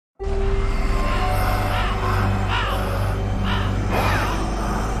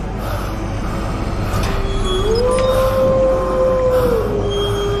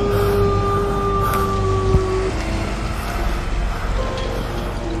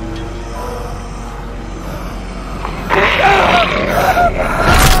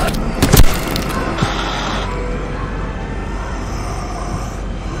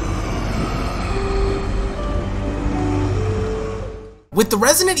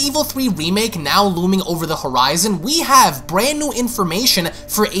Resident Evil 3 remake now looming over the horizon, we have brand new information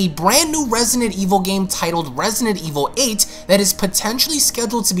for a brand new Resident Evil game titled Resident Evil 8 that is potentially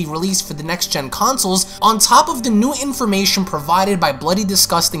scheduled to be released for the next-gen consoles, on top of the new information provided by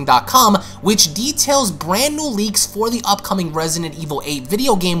BloodyDisgusting.com, which details brand new leaks for the upcoming Resident Evil 8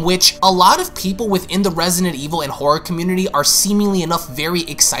 video game, which a lot of people within the Resident Evil and horror community are seemingly enough very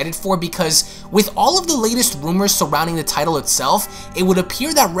excited for, because with all of the latest rumors surrounding the title itself, it would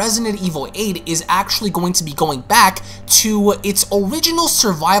appear that Resident Evil 8 is actually going to be going back to its original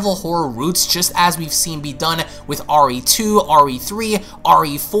survival horror roots, just as we've seen be done with RE2, RE3,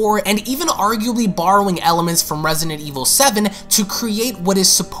 RE4, and even arguably borrowing elements from Resident Evil 7 to create what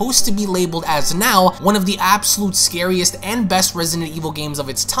is supposed to be labeled as now one of the absolute scariest and best Resident Evil games of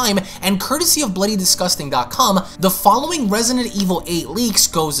its time. And courtesy of BloodyDisgusting.com, the following Resident Evil 8 leaks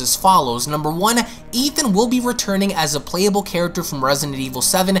goes as follows. Number 1, Ethan will be returning as a playable character from Resident Evil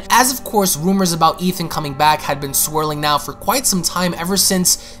 7, as of course rumors about Ethan coming back had been swirling now for quite some time. Ever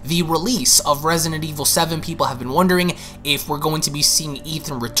since the release of Resident Evil 7, people have been wondering if we're going to be seeing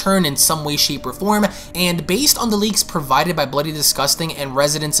Ethan return in some way, shape, or form, and based on the leaks provided by Bloody Disgusting and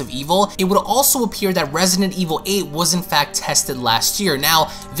Residents of Evil, it would also appear that Resident Evil 8 was in fact tested last year.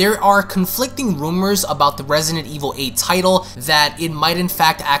 Now, there are conflicting rumors about the Resident Evil 8 title, that it might in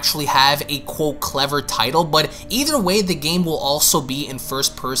fact actually have a quote clever title, but either way the game will also be in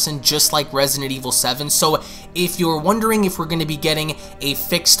first person just like Resident Evil 7. So if you're wondering if we're going to be getting a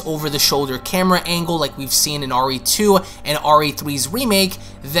fixed over-the-shoulder camera angle like we've seen in RE2 and RE3's remake,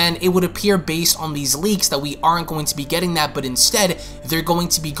 then it would appear based on these leaks that we aren't going to be getting that, but instead they're going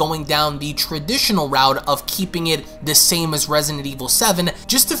to be going down the traditional route of keeping it the same as Resident Evil 7,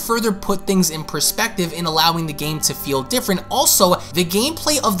 just to further put things in perspective in allowing the game to feel different. Also, the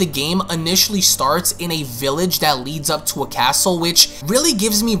gameplay of the game initially starts in a village that leads up to a castle, which really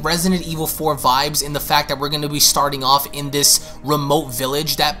gives me Resident Evil 4 vibes in the fact that we're going to be starting off in this remote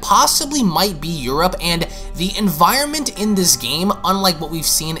village that possibly might be Europe, and the environment in this game, unlike what we've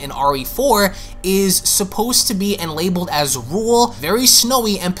seen in RE4, is supposed to be and labeled as rural, very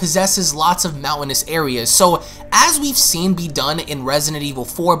snowy, and possesses lots of mountainous areas. So as we've seen be done in Resident Evil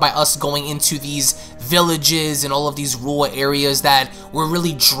 4 by us going into these villages and all of these rural areas that were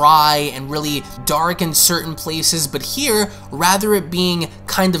really dry and really dark in certain places, but here, rather it being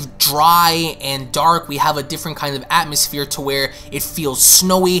kind of dry and dark, we have a different kind of atmosphere to where it feels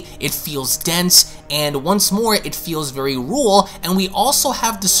snowy, it feels dense, and once more it feels very rural. And we also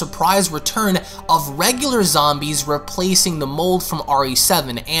have the surprise return of regular zombies replacing the mold from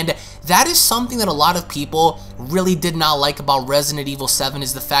RE7, and that is something that a lot of people really did not like about Resident Evil 7,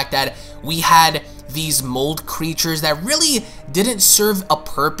 is the fact that we had these mold creatures that really didn't serve a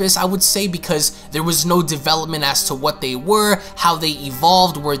purpose, I would say, because there was no development as to what they were, how they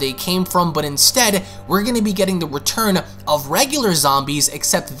evolved, where they came from, but instead we're going to be getting the return of regular zombies,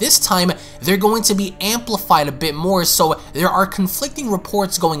 except this time they're going to be amplified a bit more. So there are conflicting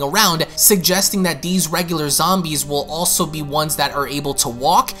reports going around suggesting that these regular zombies will also be ones that are able to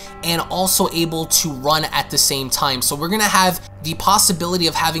walk and also able to run at the same time. So we're going to have the possibility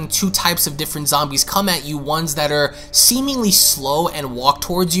of having two types of different zombies come at you, ones that are seemingly slow and walk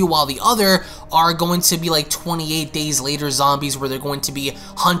towards you, while the other are going to be like 28 days later zombies where they're going to be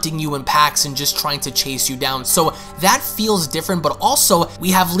hunting you in packs and just trying to chase you down. So that feels different, but also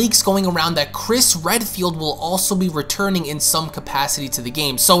we have leaks going around that Chris Redfield will also be returning in some capacity to the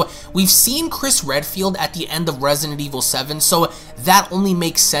game. So we've seen Chris Redfield at the end of Resident Evil 7, so that only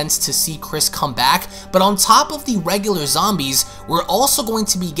makes sense to see Chris come back. But on top of the regular zombies, we're also going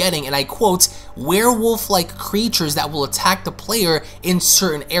to be getting, and I quote, werewolf-like creatures that will attack the player in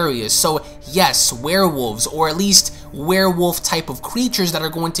certain areas. So yes, werewolves, or at least werewolf type of creatures that are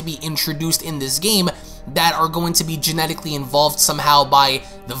going to be introduced in this game that are going to be genetically involved somehow by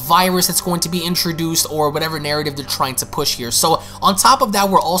the virus that's going to be introduced, or whatever narrative they're trying to push here. So on top of that,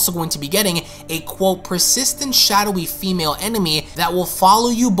 we're also going to be getting a quote persistent shadowy female enemy that will follow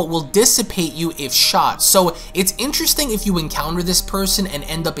you but will dissipate you if shot. So it's interesting if you encounter this person and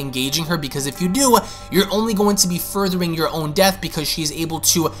end up engaging her, because if you do, you're only going to be furthering your own death because she's able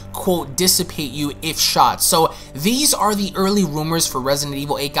to quote dissipate you if shot. So these are the early rumors for Resident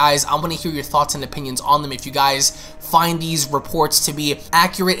Evil 8, guys. I want to hear your thoughts and opinions on them. If you guys find these reports to be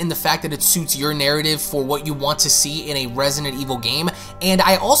accurate in the fact that it suits your narrative for what you want to see in a Resident Evil game. And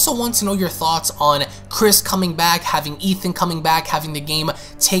I also want to know your thoughts on Chris coming back, having Ethan coming back, having the game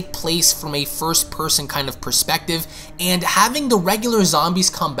take place from a first-person kind of perspective, and having the regular zombies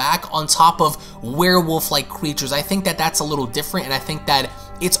come back on top of werewolf-like creatures. I think that that's a little different, and I think that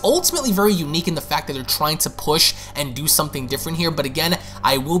it's ultimately very unique in the fact that they're trying to push and do something different here. But again,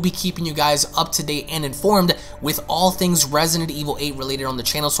 I will be keeping you guys up to date and informed with all things Resident Evil 8 related on the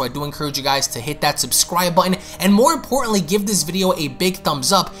channel, so I do encourage you guys to hit that subscribe button, and more importantly, give this video a big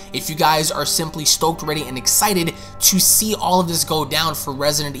thumbs up if you guys are simply stoked, ready, and excited to see all of this go down for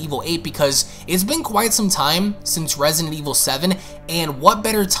Resident Evil 8, because it's been quite some time since Resident Evil 7, and what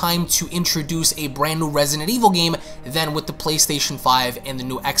better time to introduce a brand new Resident Evil game than with the PlayStation 5 and the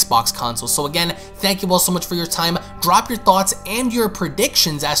new Xbox console. So again, thank you all so much for your time. Drop your thoughts and your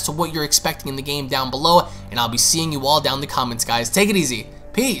predictions as to what you're expecting in the game down below, and I'll be seeing you all down in the comments, guys. Take it easy.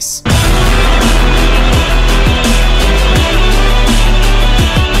 Peace.